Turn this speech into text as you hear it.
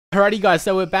Alrighty guys,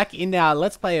 so we're back in our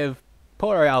Let's Play of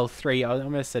Port Royale 3. I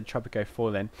almost said Tropico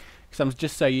 4 then, because I'm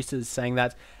just so used to saying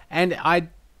that. And I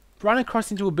run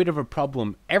across into a bit of a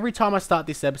problem. Every time I start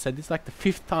this episode, this is like the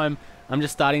 5th time I'm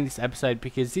just starting this episode,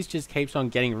 because this just keeps on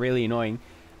getting really annoying.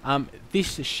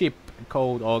 This ship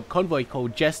called, or convoy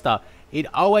called Jester, it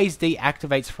always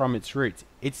deactivates from its route.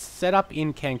 It's set up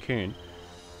in Cancun.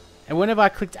 And whenever I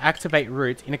click to activate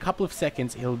route, in a couple of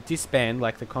seconds, it'll disband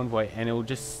like the convoy and it'll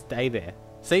just stay there.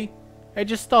 See? It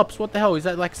just stops. What the hell? Is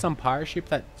that like some pirate ship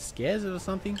that scares it or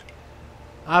something?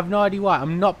 I have no idea why.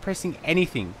 I'm not pressing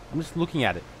anything. I'm just looking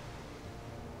at it.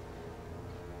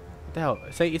 What the hell?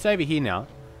 See, it's over here now.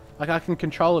 Like, I can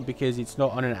control it because it's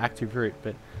not on an active route.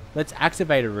 But let's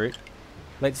activate a route.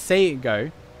 Let's see it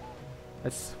go.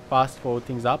 Let's fast forward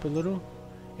things up a little.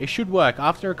 It should work.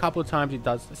 After a couple of times it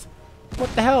does this.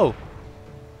 What the hell?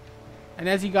 And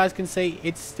as you guys can see,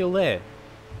 it's still there.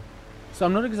 So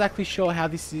I'm not exactly sure how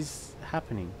this is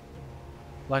happening.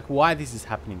 Like, why this is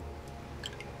happening.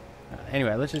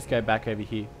 Anyway, let's just go back over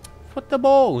here. What the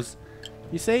balls?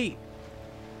 You see?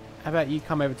 How about you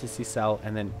come over to Sisal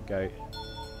and then go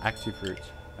active route.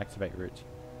 Activate route.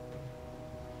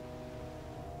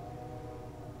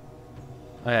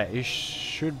 Okay, it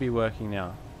should be working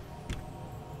now.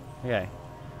 Okay.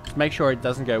 Just make sure it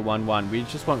doesn't go 1-1. We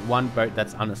just want one boat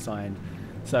that's unassigned,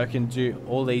 so I can do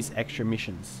all these extra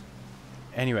missions.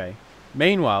 Anyway,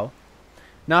 meanwhile,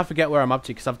 now I forget where I'm up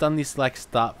to because I've done this like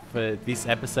start for this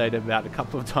episode about a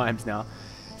couple of times now.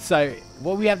 So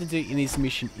what we have to do in this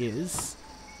mission is,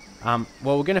 well,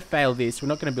 we're going to fail this. We're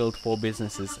not going to build 4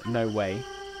 businesses. No way.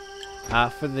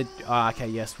 Okay,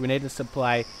 yes, we need to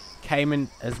supply Cayman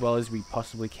as well as we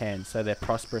possibly can, so they're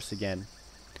prosperous again.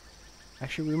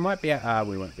 Actually, we might be.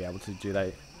 We won't be able to do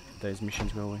those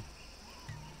missions, will we?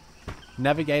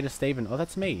 Navigator Stephen. Oh,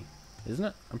 that's me, isn't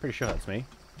it? I'm pretty sure that's me.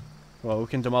 Well, we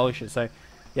can demolish it. So,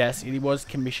 yes, it was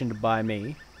commissioned by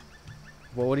me.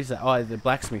 Well, what is that? Oh, the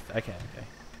blacksmith. Okay, okay.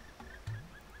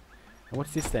 And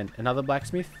what's this then? Another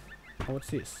blacksmith? Oh,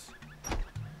 what's this?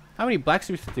 How many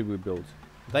blacksmiths did we build?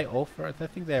 Are they all for? I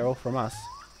think they're all from us.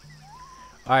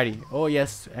 Alrighty. Oh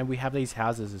yes, and we have these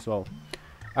houses as well.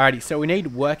 Alrighty, so we need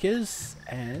workers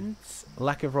and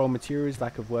lack of raw materials,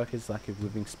 lack of workers, lack of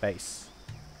living space.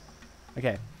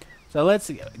 Okay, so let's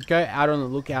go out on the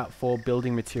lookout for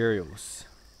building materials.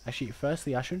 Actually,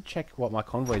 firstly, I should check what my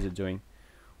convoys are doing.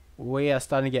 We are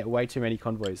starting to get way too many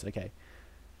convoys. Okay.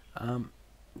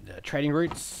 Trading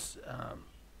routes,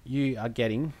 you are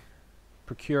getting.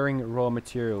 Procuring raw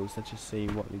materials. Let's just see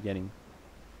what we're getting.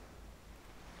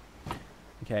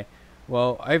 Okay,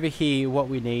 well, over here, what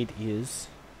we need is...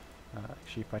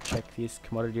 actually, if I check this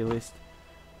commodity list,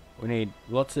 we need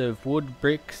lots of wood,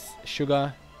 bricks,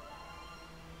 sugar.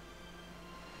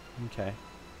 Okay.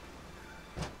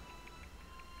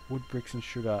 Wood, bricks, and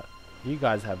sugar. You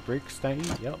guys have bricks, don't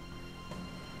you? Yep.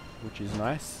 Which is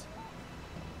nice.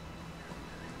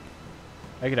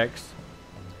 Okie dokes.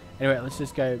 Anyway, let's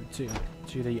just go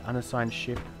to the unassigned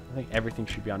ship. I think everything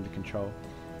should be under control.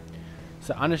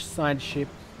 So, unassigned ship,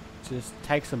 just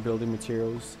take some building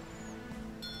materials.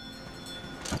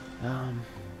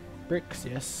 Bricks,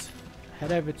 yes.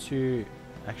 Head over to,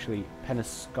 actually,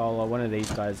 Pensacola. One of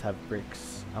these guys have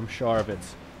bricks. I'm sure of it.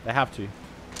 They have to.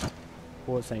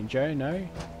 Port St. Joe, no.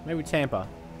 Maybe Tampa.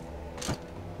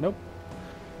 Nope.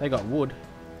 They got wood.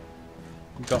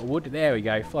 We've got wood. There we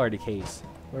go. Florida Keys.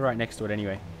 We're right next to it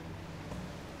anyway.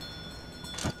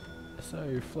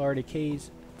 So, Florida Keys.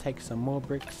 Take some more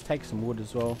bricks. Take some wood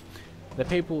as well. The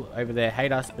people over there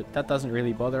hate us, but that doesn't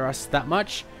really bother us that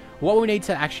much. What we need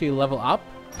to actually level up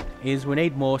is we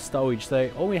need more stowage. So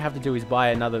all we have to do is buy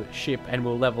another ship and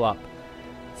we'll level up.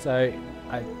 So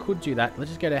I could do that.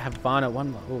 Let's just go to Havana.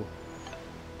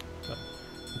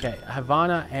 Okay,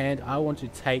 Havana, and I want to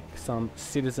take some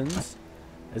citizens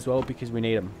as well because we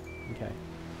need them. Okay,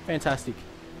 fantastic.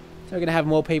 So we're going to have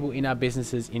more people in our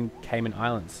businesses in Cayman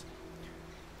Islands.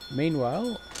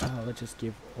 Meanwhile, let's just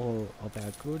give all of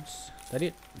our goods. Is that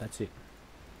it? That's it.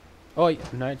 Oh,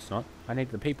 no, it's not. I need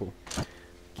the people.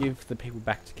 Give the people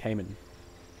back to Cayman.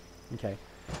 Okay.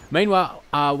 Meanwhile,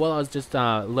 while I was just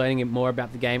learning more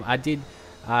about the game, I did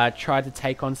try to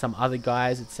take on some other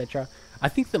guys, etc. I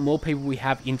think the more people we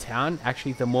have in town,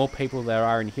 actually, the more people there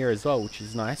are in here as well, which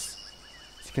is nice.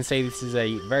 As you can see, this is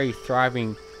a very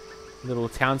thriving little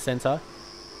town center.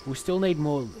 We still need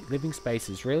more living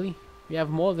spaces, really. We have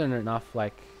more than enough,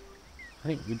 like, I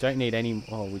think we don't need any,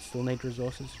 oh, we still need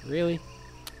resources, really?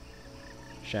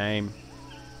 Shame.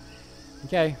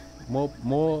 Okay,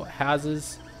 more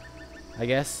houses, I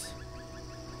guess.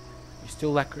 You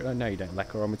still lack, no, you don't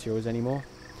lack raw materials anymore.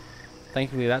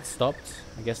 Thankfully that stopped.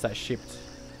 I guess that ship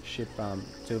ship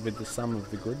delivered some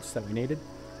of the goods that we needed.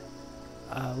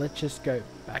 Let's just go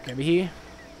back over here.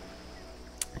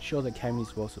 Ensure the cayman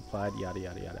is well supplied, yada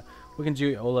yada yada. We can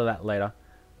do all of that later.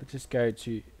 Let's just go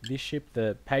to this ship,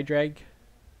 the Paydrag,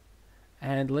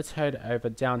 and let's head over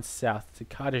down south to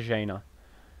Cartagena,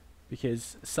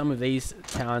 because some of these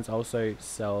towns also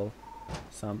sell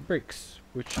some bricks,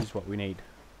 which is what we need.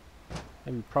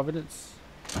 Maybe Providence?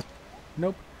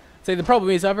 Nope. So the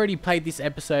problem is I've already played this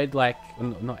episode, like,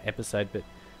 well, not episode, but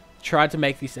tried to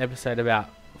make this episode about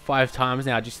 5 times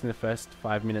now, just in the first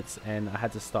 5 minutes, and I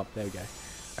had to stop. There we go.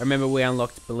 I remember we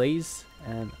unlocked Belize,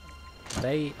 and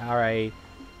they are a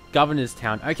governor's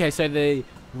town. Okay, so the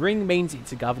ring means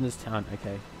it's a governor's town.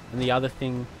 Okay, and the other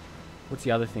thing, what's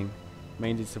the other thing? It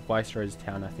means it's a viceroy's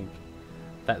town, I think.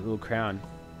 That little crown.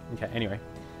 Okay, anyway.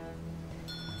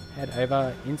 Head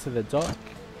over into the dock.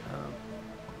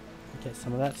 Get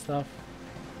some of that stuff.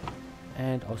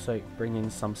 And also bring in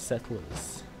some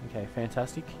settlers. Okay,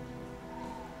 fantastic.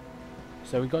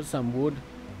 So we got some wood.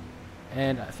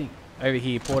 And I think over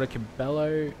here, Porto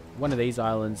Cabello, one of these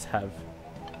islands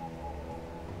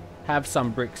have some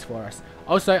bricks for us.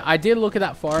 Also, I did look at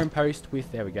that foreign post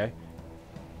with, there we go.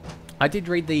 I did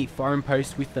read the foreign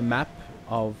post with the map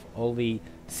of all the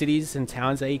cities and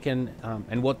towns that you can,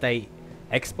 and what they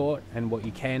export and what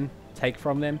you can take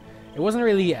from them. It wasn't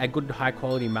really a good high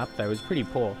quality map though, it was pretty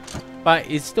poor. But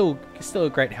it's still a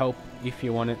great help if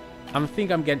you want it. I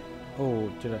think I'm getting, oh,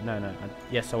 did I, no,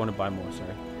 yes, I want to buy more,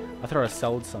 sorry. I thought I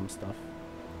sold some stuff.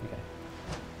 Okay.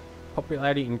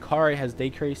 Popularity in Corrie has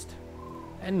decreased,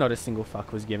 and not a single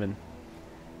fuck was given.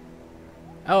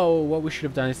 Oh, what we should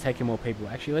have done is taken more people.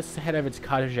 Actually, let's head over to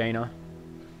Cartagena.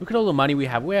 Look at all the money we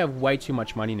have. We have way too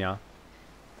much money now.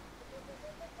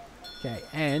 Okay,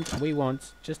 and we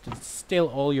want just to steal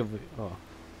all your... Oh,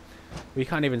 we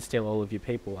can't even steal all of your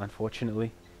people,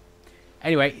 unfortunately.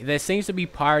 Anyway, there seems to be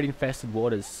pirate-infested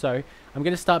waters, so I'm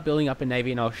going to start building up a navy,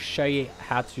 and I'll show you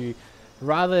how to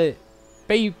rather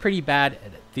be pretty bad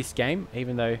at this game,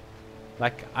 even though,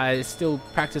 like, I still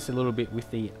practice a little bit with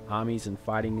the armies and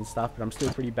fighting and stuff, but I'm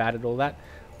still pretty bad at all that.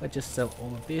 Let's just sell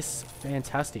all of this.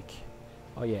 Fantastic.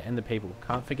 Oh yeah, and the people.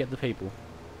 Can't forget the people.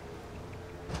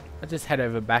 Let's just head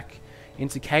over back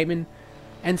into Cayman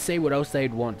and see what else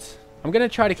they'd want. I'm going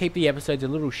to try to keep the episodes a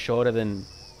little shorter than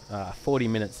 40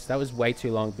 minutes. That was way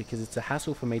too long because it's a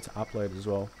hassle for me to upload as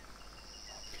well.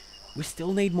 We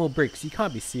still need more bricks. You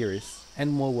can't be serious.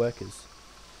 And more workers.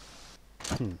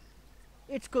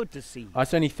 It's good to see. Oh,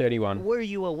 it's only 31. Were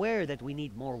you aware that we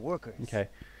need more workers? Okay.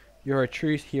 You're a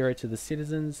true hero to the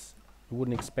citizens. I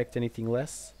wouldn't expect anything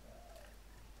less.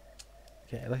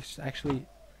 Okay, let's actually...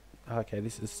 Okay,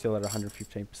 this is still at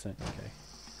 115%. Okay.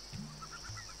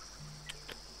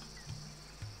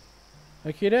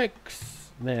 Okay, dokes.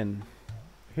 Then,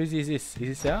 whose is this?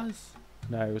 Is this ours?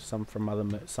 No, it was some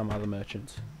from some other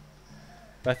merchant.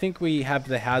 But I think we have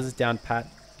the houses down pat.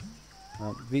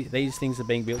 These things are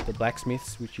being built, the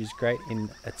blacksmiths, which is great. In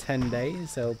 10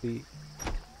 days, they'll be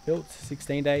built.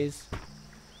 16 days.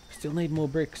 Still need more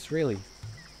bricks, really.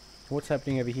 What's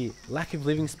happening over here? Lack of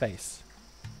living space.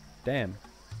 Damn.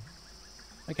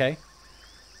 Okay.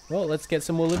 Well, let's get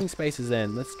some more living spaces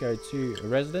then. Let's go to a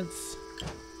residence.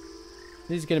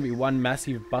 This is going to be one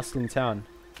massive bustling town.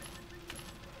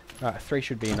 Alright, 3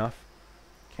 should be enough.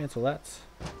 Cancel that.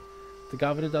 The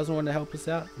governor doesn't want to help us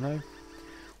out? No.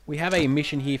 We have a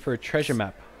mission here for a treasure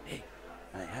map. Hey,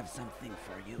 I have something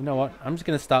for you. You know what? I'm just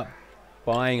going to start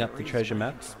buying up the treasure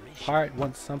maps. Pirate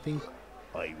wants something.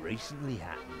 I recently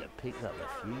happened to pick up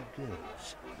a few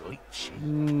goods. Right cheap.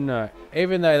 No.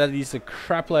 Even though that is a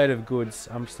crap load of goods,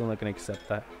 I'm still not going to accept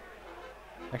that.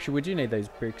 Actually, we do need those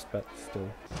bricks, but still.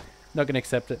 Not going to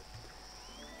accept it.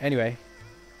 Anyway,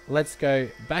 let's go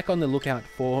back on the lookout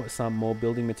for some more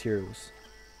building materials.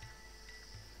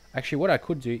 Actually, what I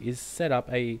could do is set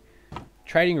up a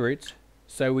trading route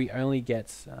so we only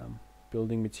get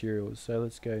building materials. So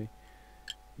let's go.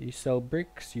 You sell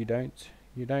bricks? You don't.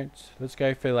 You don't. Let's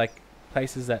go for like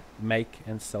places that make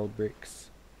and sell bricks.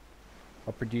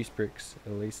 Or produce bricks,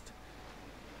 at least.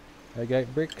 Okay,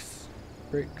 bricks.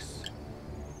 Bricks.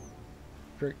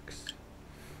 Bricks.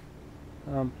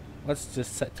 Let's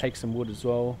just take some wood as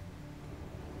well.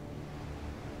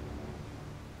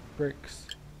 Bricks.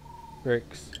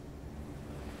 Bricks.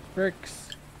 Bricks.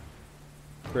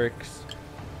 Bricks.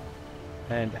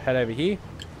 And head over here.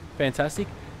 Fantastic.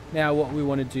 Now what we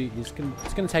want to do is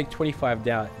it's going to take 25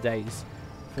 days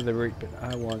for the route, but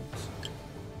I want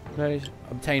to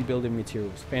obtain building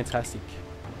materials. Fantastic.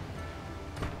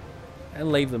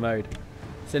 And leave the mode.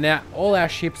 So now all our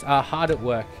ships are hard at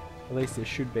work. At least it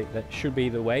should be. That should be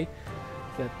the way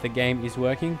that the game is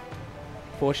working.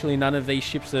 unfortunately, none of these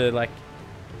ships are like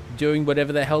doing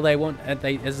whatever the hell they want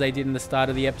as they did in the start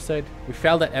of the episode. We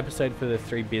failed that episode for the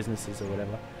 3 businesses or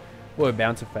whatever. Well, we're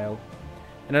bound to fail.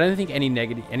 And I don't think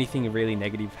anything really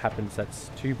negative happens that's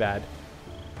too bad.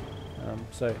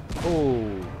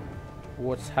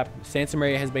 What's happened? Santa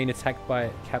Maria has been attacked by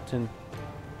Captain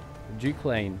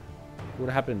Dukelane.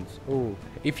 What happens? Oh,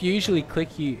 if you usually click,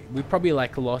 we probably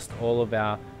like lost all of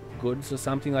our goods or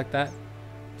something like that.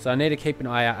 So I need to keep an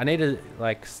eye out. I need to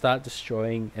like start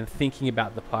destroying and thinking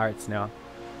about the pirates now.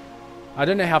 I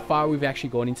don't know how far we've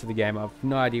actually gone into the game. I have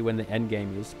no idea when the end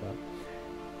game is, but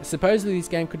supposedly this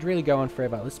game could really go on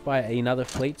forever. Let's buy another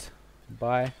fleet.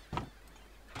 Buy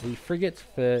the frigate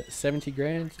for 70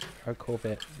 grand. Or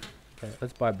corvette. Okay,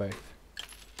 let's buy both.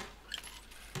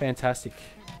 Fantastic.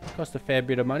 Cost a fair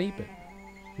bit of money, but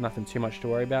nothing too much to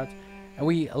worry about. And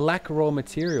we lack raw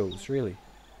materials, really.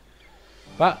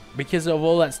 But because of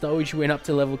all that stowage, we went up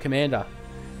to level commander.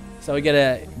 So we get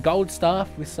a gold staff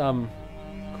with some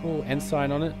cool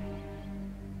ensign on it.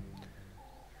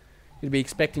 You'd be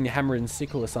expecting a hammer and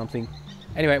sickle or something.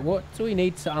 Anyway, what do we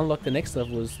need to unlock the next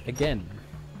level is, again,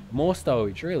 more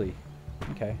stowage, really.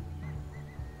 Okay.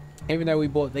 Even though we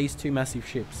bought these 2 massive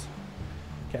ships.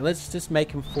 Okay, let's just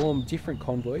make them form different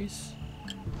convoys.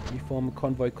 You form a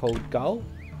convoy called Gull.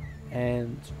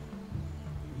 And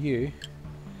you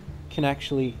can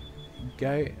actually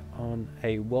go on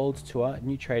a world tour,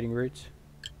 new trading route,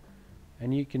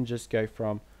 and you can just go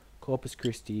from Corpus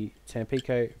Christi,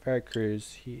 Tampico,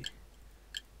 Veracruz here.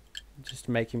 Just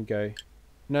make him go.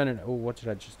 No. Oh, what did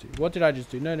I just do?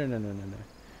 No.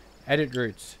 Edit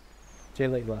routes.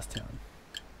 Delete last town.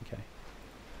 Okay.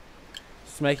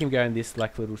 Just make him go in this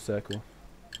like little circle.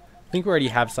 I think we already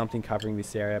have something covering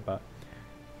this area, but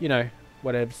you know,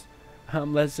 whatevs.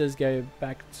 Let's just go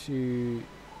back to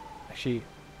actually,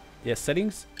 yeah,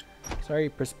 settings. Sorry,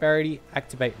 prosperity,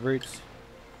 activate routes.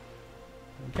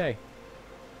 Okay.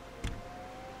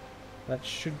 That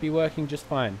should be working just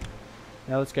fine.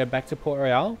 Now let's go back to Port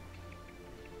Royale.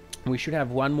 We should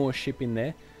have one more ship in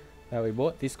there that we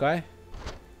bought. This guy.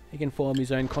 He can form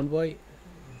his own convoy.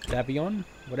 Davion,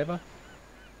 whatever.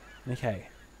 Okay.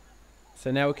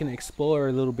 So now we can explore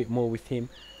a little bit more with him.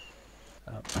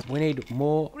 We need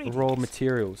more raw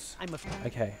materials.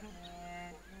 Okay.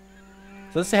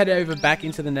 So let's head over back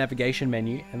into the navigation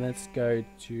menu and let's go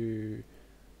to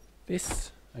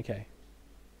this. Okay.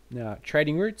 Now,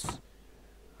 trading routes.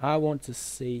 I want to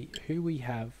see who we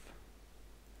have.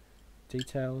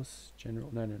 Details, general.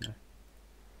 No.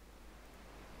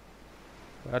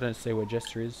 I don't see where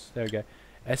Jester is. There we go.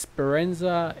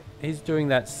 Esperanza, he's doing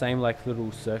that same like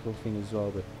little circle thing as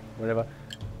well, but whatever.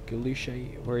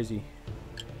 Galuche, where is he?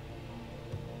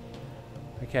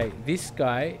 Okay, this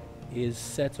guy is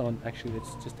set on, actually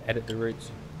let's just edit the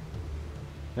routes.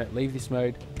 No, leave this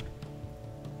mode.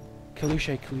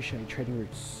 Galuche, trading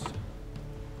routes.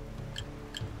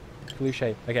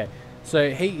 Galuche, okay.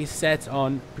 So he is set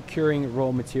on procuring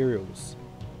raw materials.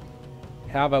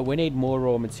 However, we need more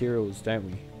raw materials, don't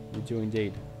we? We do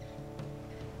indeed.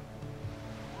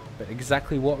 But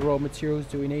exactly what raw materials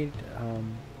do we need?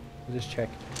 We'll just check.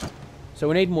 So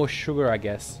we need more sugar, I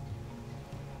guess.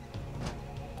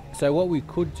 So what we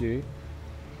could do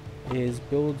is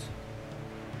build...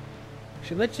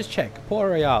 Actually, let's just check. Port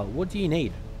Royale, what do you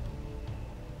need?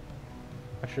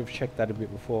 I should have checked that a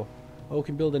bit before. Oh, we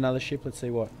can build another ship. Let's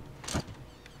see what.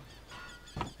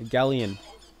 A galleon.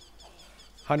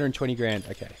 120 grand.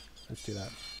 Okay, let's do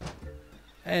that.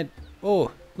 And,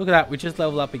 oh, look at that. We just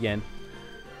leveled up again.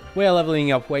 We are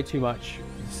leveling up way too much.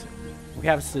 We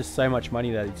have just so much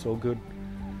money that it's all good.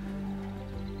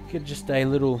 Could just a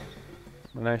little,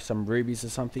 I don't know, some rubies or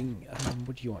something.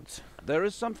 What do you want? There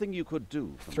is something you could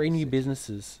do. 3 new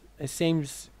businesses. It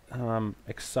seems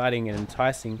exciting and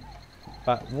enticing,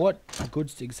 but what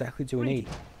goods exactly do we need?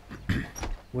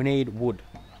 We need wood.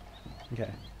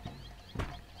 Okay.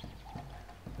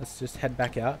 Let's just head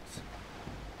back out.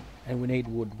 And we need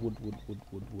wood.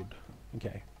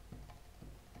 Okay.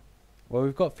 Well,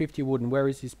 we've got 50 wood, and where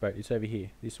is this boat? It's over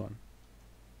here. This one.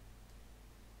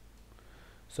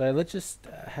 So let's just,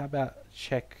 how about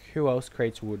check who else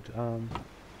creates wood?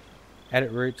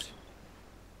 Edit route.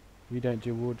 You don't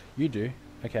do wood. You do.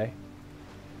 Okay.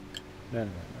 No.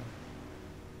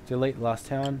 Delete last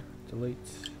town. Delete.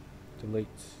 Okay.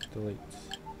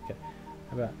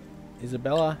 How about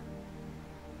Isabella,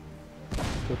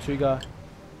 Tortuga,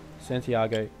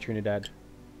 Santiago, Trinidad.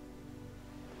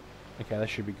 Okay, that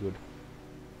should be good.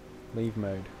 Leave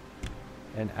mode.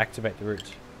 And activate the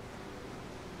route.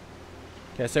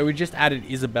 Okay, so we just added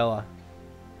Isabella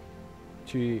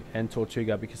and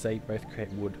Tortuga because they both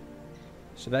create wood.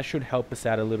 So that should help us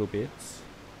out a little bit.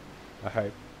 I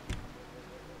hope.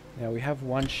 Now we have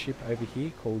one ship over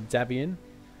here called Davian.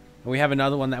 And we have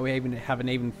another one that we haven't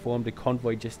even formed a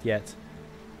convoy just yet.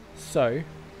 So,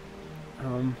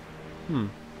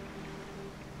 let's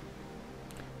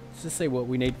just see what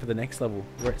we need for the next level.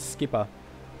 We're at Skipper.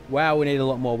 Wow, we need a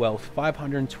lot more wealth.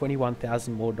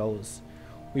 521,000 more dollars.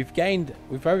 We've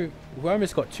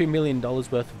almost got $2 million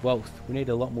worth of wealth. We need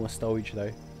a lot more stowage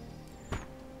though.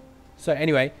 So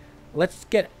anyway, let's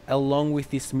get along with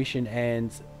this mission and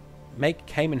make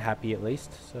Cayman happy at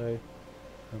least. So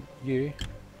you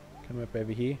come up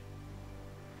over here.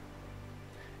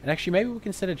 And actually maybe we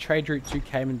can set a trade route to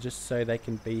Cayman just so they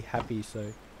can be happy.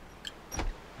 So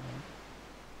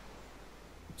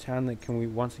town that can we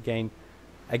once again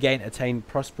attain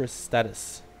prosperous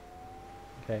status.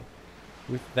 Okay.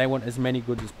 They want as many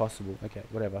goods as possible. Okay,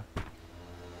 whatever.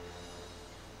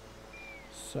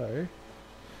 So,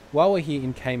 while we're here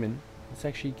in Cayman, let's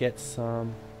actually get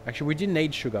some... Actually, we didn't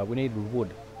need sugar. We needed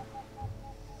wood.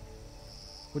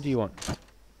 What do you want?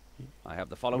 I have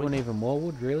the You following. want even more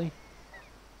wood, really?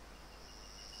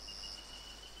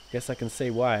 Guess I can see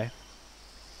why.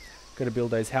 Got to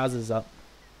build those houses up.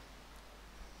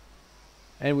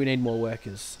 And we need more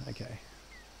workers. Okay.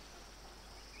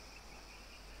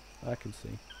 I can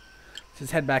see.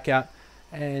 Just head back out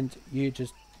and you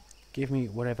just give me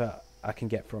whatever I can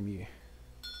get from you.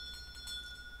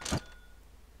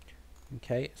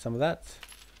 Okay, some of that.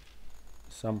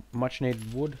 Some much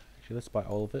needed wood. Actually, let's buy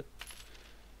all of it.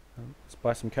 Let's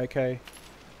buy some cocoa,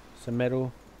 some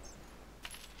metal,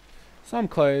 some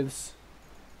clothes,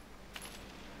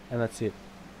 and that's it.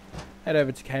 Head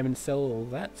over to Cayman and sell all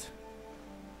that.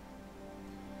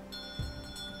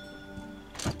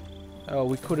 Oh,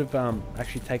 we could have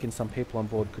actually taken some people on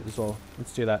board as well.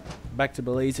 Let's do that. Back to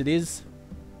Belize it is.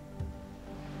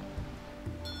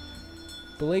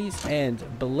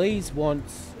 Belize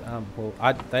wants...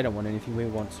 they don't want anything. We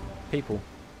want people.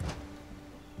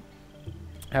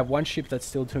 I have one ship that's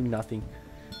still doing nothing.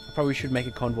 I probably should make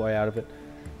a convoy out of it.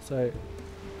 So...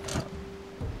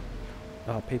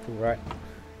 people, right.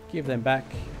 Give them back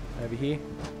over here.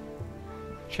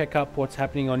 Check up what's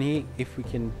happening on here. If we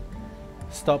can...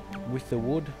 Stop with the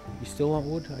wood. You still want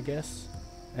wood, I guess?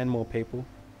 And more people.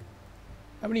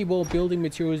 How many more building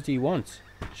materials do you want?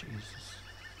 Jesus.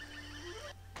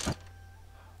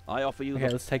 I offer you Okay,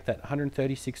 let's take that.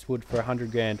 136 wood for 100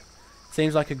 grand.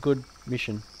 Seems like a good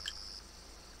mission.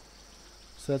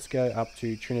 So let's go up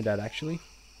to Trinidad, actually.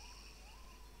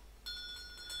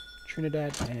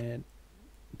 Trinidad and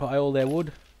buy all their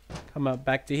wood. Come up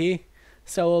back to here.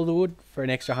 Sell all the wood for an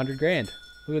extra 100 grand.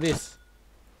 Look at this.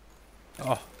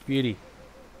 Oh, beauty.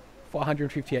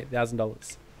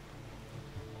 $458,000.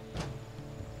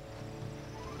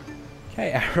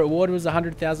 Okay, our reward was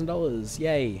 $100,000.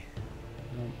 Yay.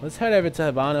 Let's head over to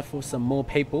Havana for some more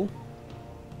people.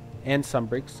 And some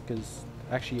bricks, because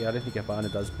actually I don't think Havana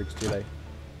does bricks, do they?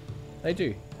 They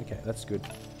do. Okay, that's good.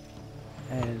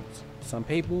 And some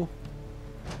people.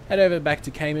 Head over back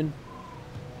to Cayman.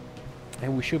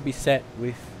 And we should be set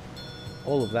with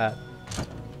all of that.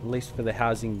 At least for the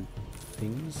housing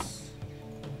things.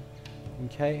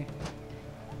 Okay.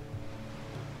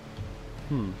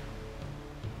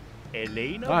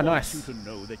 Elena Ah, wants nice. you to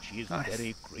know that she is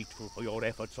very grateful for your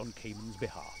efforts on Cayman's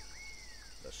behalf.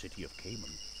 The city of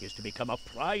Cayman is to become a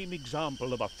prime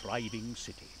example of a thriving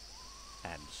city.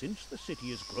 And since the city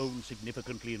has grown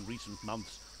significantly in recent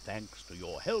months, thanks to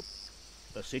your help,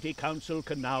 the city council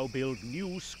can now build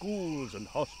new schools and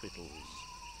hospitals.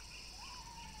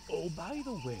 Oh, by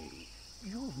the way,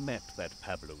 you've met that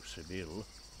Pablo Seville.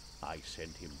 I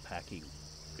sent him packing,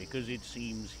 because it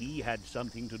seems he had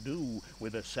something to do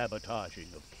with the sabotaging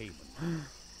of Cayman.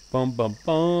 Boom, boom,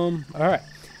 boom. Alright.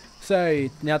 So,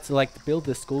 now to build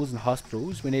the schools and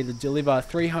hospitals, we need to deliver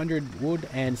 300 wood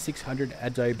and 600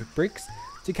 adobe bricks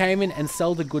to Cayman and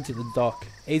sell the goods at the dock.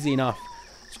 Easy enough.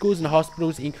 Schools and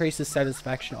hospitals increase the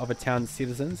satisfaction of a town's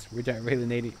citizens. We don't really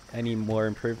need any more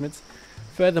improvements.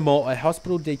 Furthermore, a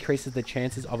hospital decreases the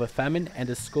chances of a famine, and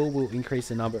a school will increase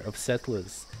the number of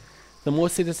settlers. The more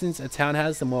citizens a town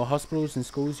has, the more hospitals and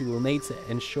schools you will need to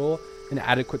ensure an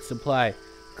adequate supply.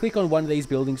 Click on one of these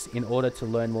buildings in order to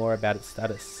learn more about its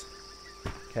status.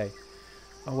 Okay.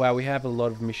 Oh wow, we have a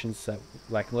lot of missions, that,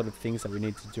 a lot of things that we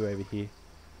need to do over here.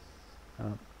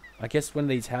 I guess when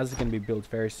these houses are going to be built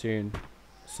very soon,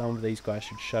 some of these guys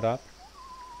should shut up.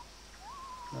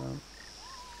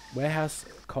 Warehouse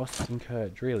costs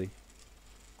incurred, really.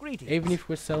 Greetings. Even if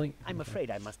we're selling... I'm afraid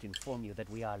I must inform you that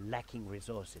we are lacking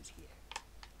resources here.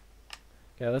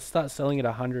 Okay, let's start selling at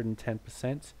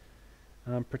 110%.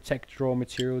 Protect raw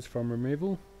materials from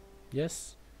removal.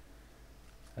 Yes.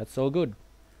 That's all good.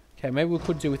 Okay, maybe we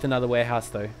could do with another warehouse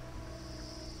though.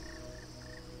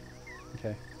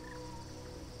 Okay.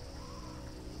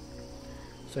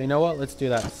 So you know what? Let's do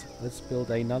that. Let's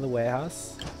build another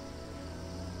warehouse.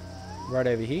 Right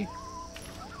over here.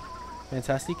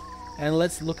 Fantastic. And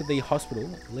let's look at the hospital.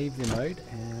 Leave the mode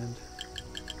and...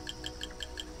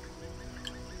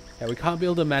 Yeah, we can't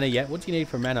build a manor yet. What do you need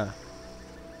for a manor?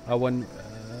 Oh, when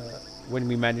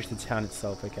we manage the town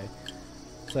itself. Okay.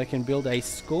 So I can build a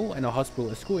school and a hospital.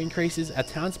 A school increases a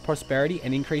town's prosperity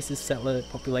and increases settler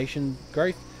population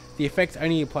growth. The effect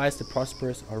only applies to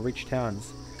prosperous or rich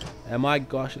towns. And my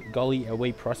gosh, golly, are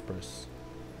we prosperous.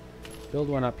 Build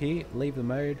one up here. Leave the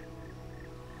mode.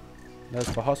 That's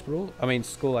for hospital. I mean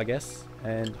school, I guess.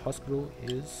 And hospital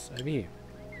is over here.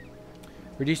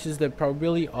 Reduces the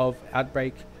probability of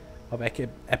outbreak of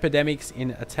epidemics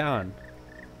in a town.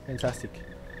 Fantastic.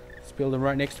 Let's build them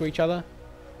right next to each other.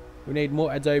 We need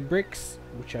more adobe bricks,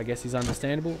 which I guess is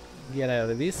understandable. Get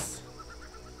out of this.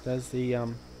 Does the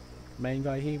main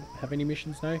guy here have any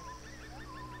missions? No.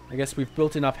 I guess we've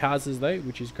built enough houses though,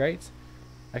 which is great.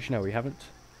 Actually, no, we haven't.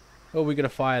 Oh, we got a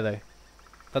fire though.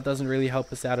 That doesn't really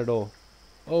help us out at all.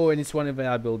 Oh, and it's one of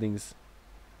our buildings.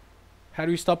 How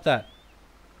do we stop that?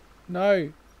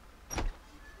 No.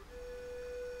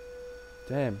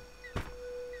 Damn.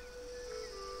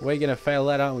 We're gonna fail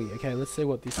that, aren't we? Okay, let's see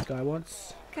what this guy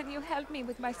wants. Can you help me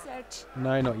with my search?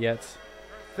 No, not yet.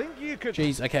 Think you could...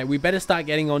 Jeez, okay, we better start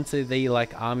getting onto the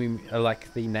like army,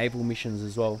 like the naval missions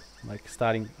as well. Like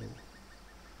starting...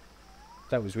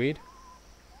 That was weird.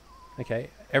 Okay,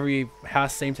 every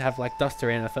house seemed to have like dust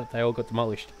around. I thought they all got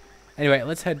demolished. Anyway,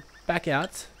 let's head back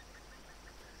out.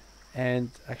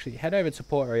 And actually head over to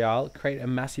Port Royale, create a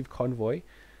massive convoy.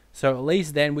 So at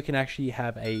least then we can actually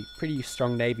have a pretty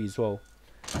strong navy as well.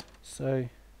 So...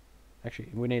 Actually,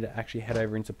 we need to actually head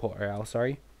over into Port Royale,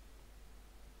 sorry.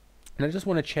 And I just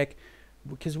want to check,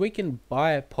 because we can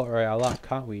buy Port Royale up,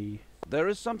 can't we? There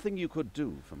is something you could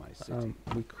do for my city.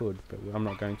 We could, but I'm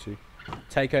not going to.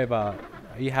 Take over.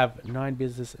 You have 9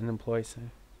 business and employees. So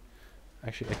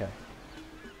actually, okay.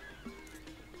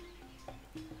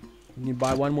 You can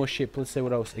buy one more ship. Let's see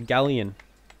what else. A galleon.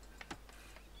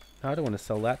 No, I don't want to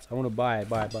sell that. I want to buy.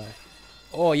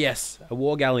 Oh, yes. A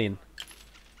war galleon.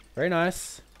 Very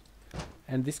nice.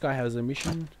 And this guy has a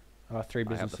mission. Oh, 3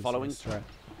 businesses. I have the following. That's right.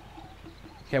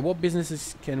 Okay, what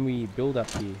businesses can we build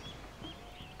up here?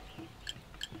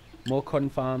 More cotton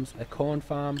farms, a corn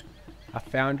farm, a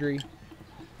foundry.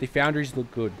 The foundries look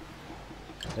good.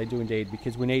 They do indeed,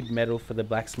 because we need metal for the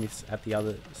blacksmiths at the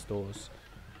other stores.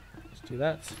 Let's do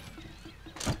that.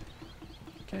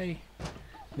 Okay.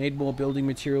 Need more building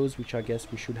materials, which I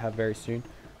guess we should have very soon.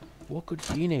 What goods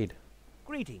do you need?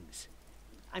 Greetings.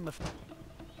 I'm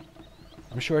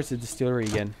sure it's a distillery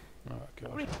again. Oh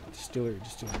god. Distillery.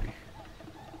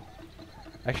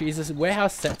 Actually, is this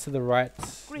warehouse set to the right?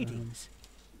 Greetings.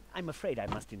 I'm afraid I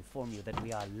must inform you that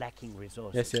we are lacking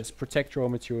resources. Yes. Protect raw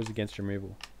materials against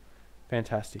removal.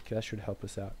 Fantastic. That should help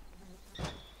us out.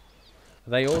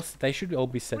 They should all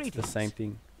be set to the same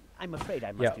thing. I'm afraid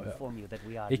I must inform you that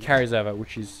we are... It carries over,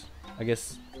 which is, I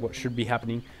guess, what should be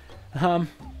happening.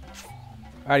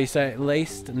 Alrighty, so at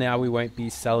least now we won't be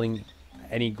selling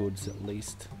any goods, at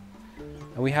least.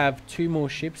 And we have 2 more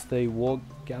ships, the war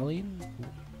galleon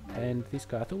and this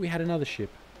guy. I thought we had another ship.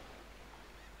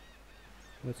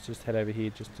 Let's just head over here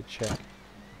just to check.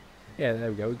 Yeah, there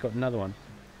we go. We've got another one.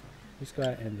 This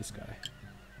guy and this guy.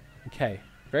 Okay,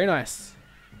 very nice.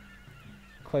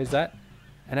 Close that.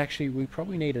 And actually, we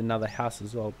probably need another house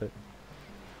as well, but...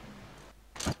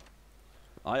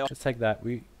 Let's take that.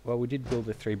 We did build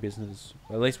the 3 businesses.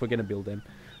 Well, at least we're going to build them.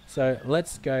 So,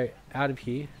 let's go out of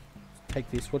here. Take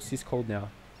this. What's this called now?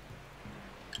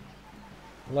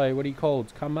 Hello, what are you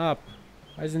called? Come up.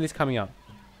 Why isn't this coming up?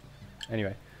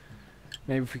 Anyway.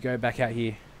 Maybe if we go back out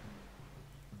here.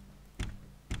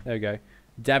 There we go.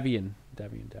 Davian.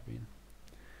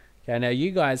 Okay, now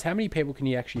you guys, how many people can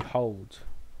you actually hold?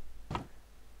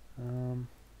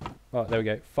 Oh, there we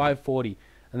go. 540.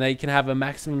 And they can have a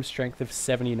maximum strength of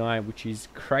 79, which is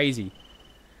crazy.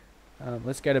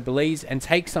 Let's go to Belize and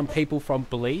take some people from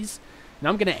Belize. Now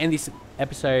I'm going to end this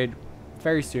episode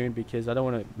very soon because I don't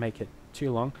want to make it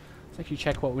too long. Let's actually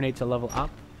check what we need to level up.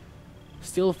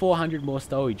 Still 400 more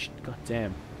stowage. God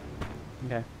damn.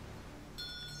 Okay.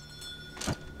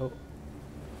 Oh.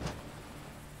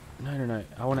 No.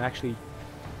 I want to actually...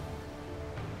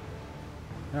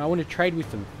 No, I want to trade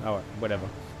with them. Oh, whatever.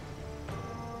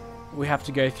 We have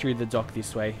to go through the dock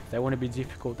this way. If they want to be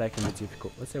difficult, they can be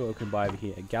difficult. Let's see what we can buy over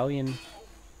here. A galleon.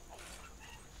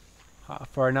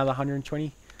 For another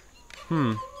 120.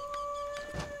 Even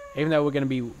though we're going to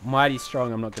be mighty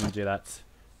strong, I'm not going to do that.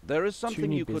 There is Two something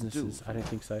new you could do. businesses. I don't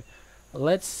think so.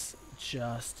 Let's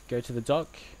just go to the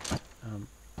dock.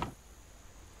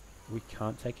 We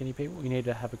can't take any people. We need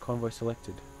to have a convoy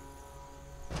selected.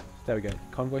 There we go.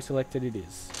 Convoy selected it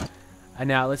is. And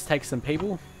now let's take some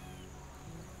people.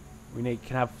 We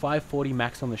can have 540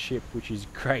 max on the ship, which is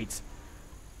great.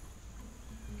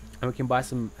 And we can buy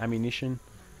some ammunition,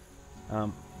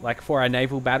 like for our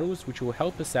naval battles, which will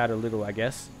help us out a little, I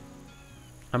guess.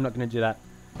 I'm not going to do that.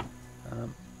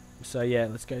 So yeah,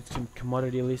 let's go to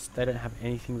commodity list. They don't have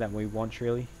anything that we want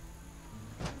really.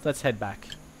 So let's head back.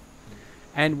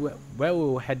 And where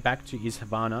we'll head back to is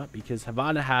Havana, because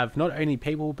Havana have not only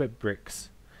people but bricks.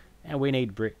 And we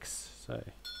need bricks. So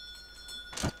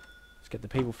let's get the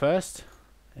people first.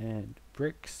 And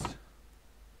bricks.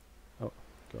 Oh,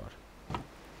 God.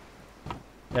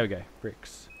 There we go,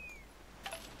 bricks.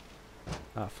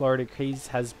 Florida Keys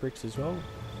has bricks as well.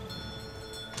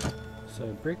 So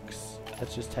bricks.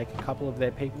 Let's just take a couple of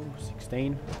their people,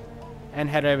 16. And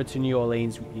head over to New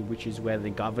Orleans, which is where the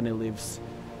governor lives.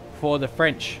 For the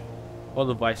French, or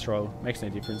the viceroy, makes no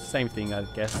difference. Same thing, I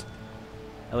guess.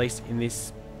 At least in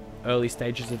this early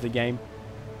stages of the game.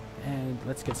 And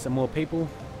let's get some more people.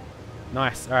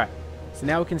 Nice. All right. So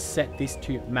now we can set this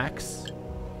to max.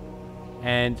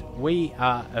 And we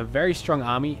are a very strong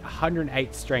army,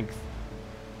 108 strength.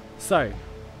 So,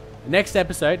 next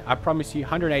episode, I promise you,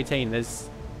 118. There's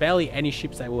barely any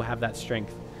ships that will have that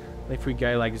strength. If we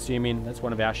go like zoom in, that's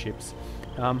one of our ships.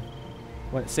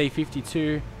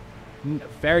 C-52.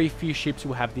 Very few ships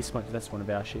will have this much. That's one of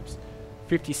our ships.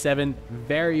 57.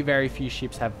 Very, very few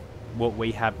ships have what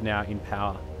we have now in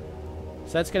power.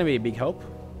 So that's going to be a big help.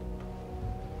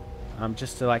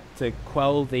 Just to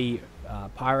quell the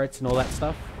pirates and all that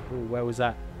stuff. Ooh, where was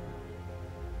that?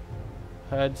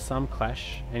 Heard some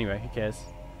clash. Anyway, who cares?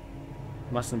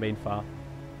 Mustn't have been far.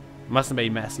 Mustn't have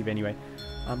been massive anyway.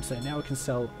 So now we can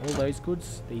sell all those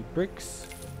goods. The bricks.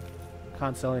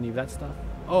 Can't sell any of that stuff.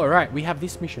 Oh, right, we have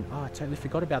this mission. Oh, I totally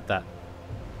forgot about that.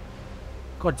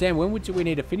 God damn, when do we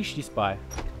need to finish this by?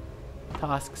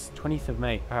 Tasks, 20th of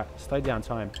May. Alright, slow down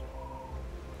time.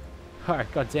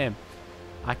 Alright, god damn.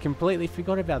 I completely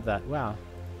forgot about that. Wow.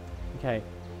 Okay.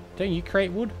 Don't you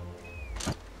create wood?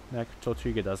 No,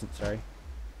 Tortuga doesn't, sorry.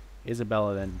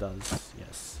 Isabella then does,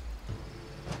 yes.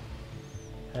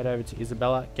 Head over to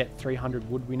Isabella, get 300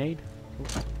 wood we need. Ooh.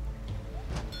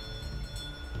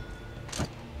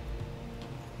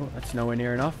 Oh, that's nowhere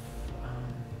near enough.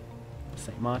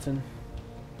 St. Martin.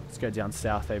 Let's go down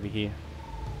south over here.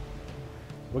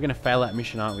 We're going to fail that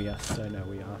mission, aren't we? Yes, so no,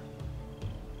 we are.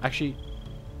 Actually,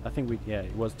 I think yeah,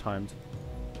 it was timed.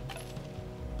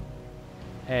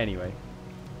 Anyway.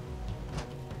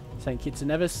 St. Kitts and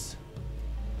Nevis.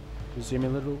 Zoom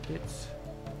in a little bit.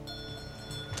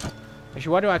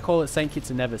 Actually, why do I call it St. Kitts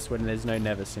and Nevis when there's no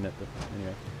Nevis in it? But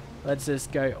anyway. Let's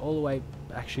just go all the way.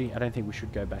 Actually, I don't think we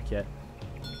should go back yet.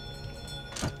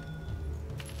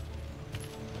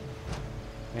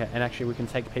 Yeah, and actually we can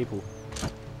take people.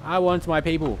 I want my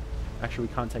people. Actually,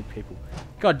 we can't take people.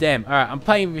 God damn. Alright, I'm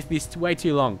playing with this way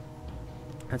too long.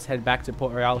 Let's head back to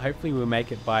Port Royale. Hopefully we'll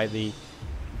make it by the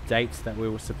dates that we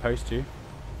were supposed to.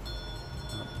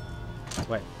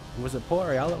 Wait, was it Port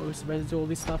Royale that we were supposed to do all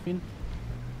this stuff in?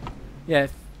 Yeah.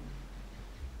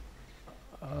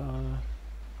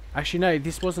 Actually, no,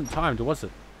 this wasn't timed, was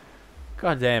it?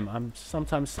 God damn, I'm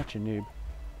sometimes such a noob.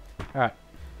 Alright.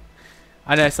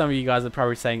 I know some of you guys are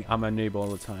probably saying I'm a noob all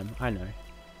the time. I know.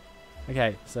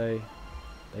 Okay, so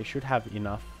they should have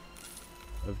enough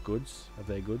of goods, of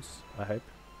their goods, I hope.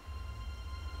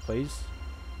 Please,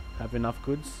 have enough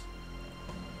goods.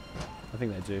 I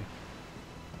think they do.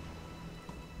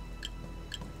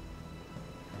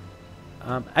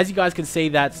 As you guys can see,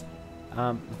 that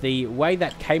the way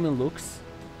that Cayman looks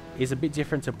is a bit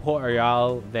different to Port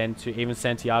Royale than to even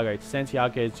Santiago.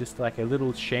 Santiago is just like a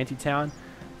little shanty town.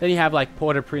 Then you have like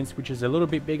Port-au-Prince, which is a little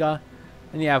bit bigger.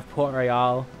 Then you have Port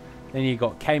Royale. Then you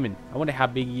got Cayman. I wonder how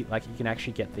big you can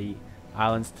actually get the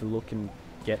islands to look and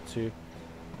get to.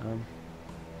 And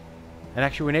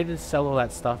actually, we needed to sell all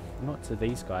that stuff, not to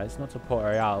these guys, not to Port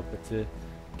Royale, but to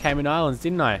Cayman Islands,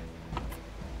 didn't I?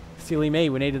 Silly me,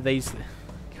 we needed these.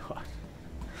 God.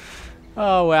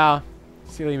 Oh, wow.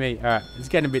 Silly me. Alright, it's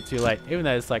getting a bit too late, even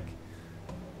though it's like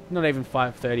not even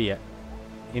 5:30 yet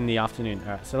in the afternoon.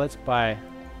 Alright, so let's buy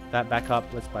that back up.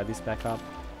 Let's buy this back up.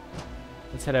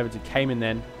 Let's head over to Cayman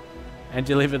then and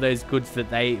deliver those goods that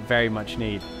they very much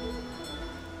need.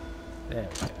 There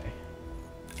we go.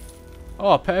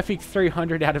 Oh, perfect.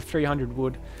 300 out of 300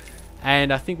 wood.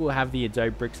 And I think we'll have the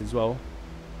adobe bricks as well.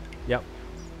 Yep.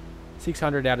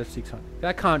 600 out of 600.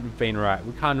 That can't have been right.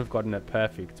 We can't have gotten it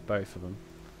perfect, both of them.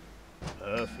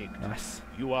 Perfect. Nice.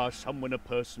 You are someone a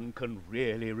person can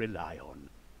really rely on.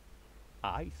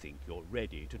 I think you're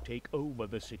ready to take over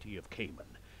the city of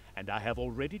Cayman, and I have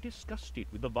already discussed it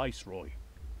with the Viceroy.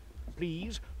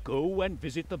 Please go and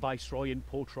visit the Viceroy in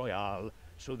Port Royale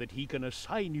so that he can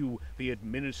assign you the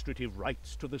administrative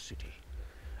rights to the city.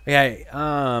 Okay,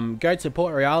 go to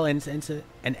Port Royale and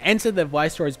enter the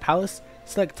Viceroy's palace.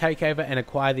 Select takeover and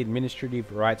acquire the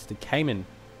administrative rights to Cayman.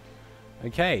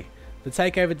 Okay, the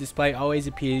takeover display always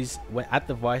appears at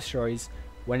the Viceroy's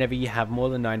whenever you have more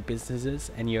than 9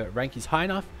 businesses and your rank is high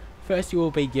enough. First, you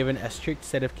will be given a strict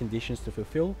set of conditions to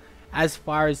fulfill. As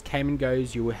far as Cayman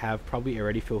goes, you will have probably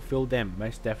already fulfilled them,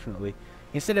 most definitely.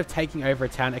 Instead of taking over a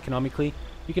town economically,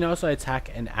 you can also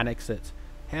attack and annex it.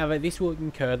 However, this will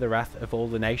incur the wrath of all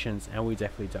the nations, and we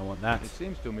definitely don't want that. It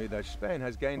seems to me that Spain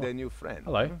has gained a new friend.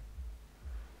 Hello.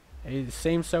 It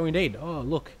seems so indeed. Oh,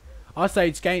 look. Also,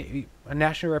 it's gained... A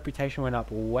national reputation went up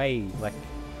way, like,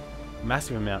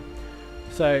 massive amount.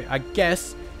 So, I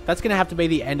guess that's going to have to be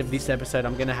the end of this episode.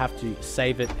 I'm going to have to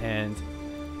save it and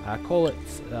call it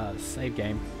save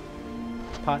game.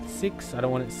 Part 6. I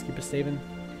don't want it to skip a Steven.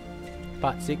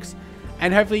 Part 6.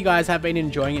 And hopefully you guys have been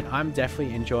enjoying it. I'm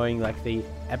definitely enjoying, like, the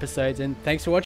episodes. And thanks for watching.